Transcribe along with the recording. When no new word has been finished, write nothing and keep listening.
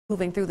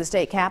Moving through the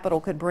state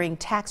capitol could bring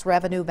tax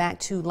revenue back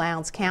to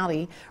Lowndes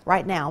County.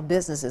 Right now,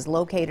 businesses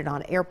located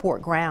on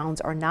airport grounds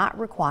are not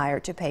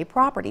required to pay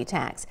property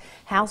tax.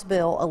 House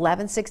Bill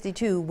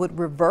 1162 would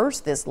reverse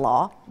this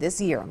law. This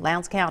year,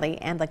 Lowndes County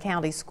and the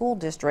county school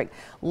district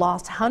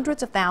lost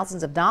hundreds of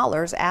thousands of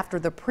dollars after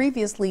the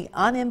previously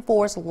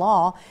unenforced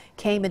law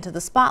came into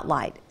the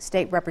spotlight.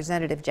 State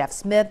Representative Jeff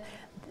Smith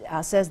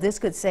says this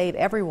could save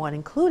everyone,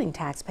 including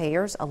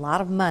taxpayers, a lot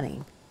of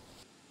money.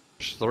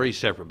 There's 3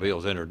 separate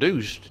bills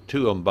introduced,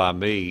 2 of them by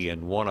me,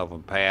 and 1 of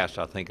them passed.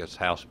 I think it's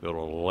House Bill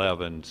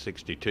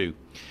 1162,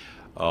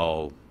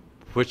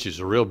 which is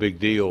a real big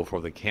deal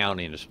for the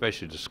county and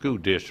especially the school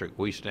district.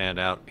 We stand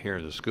out here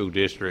in the school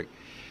district,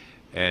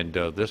 and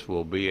this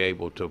will be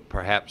able to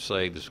perhaps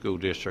save the school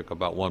district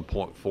about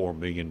 $1.4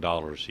 million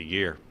a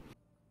year.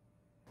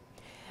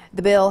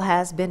 The bill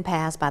has been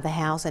passed by the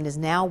House and is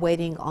now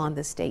waiting on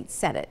the state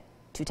Senate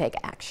to take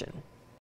action.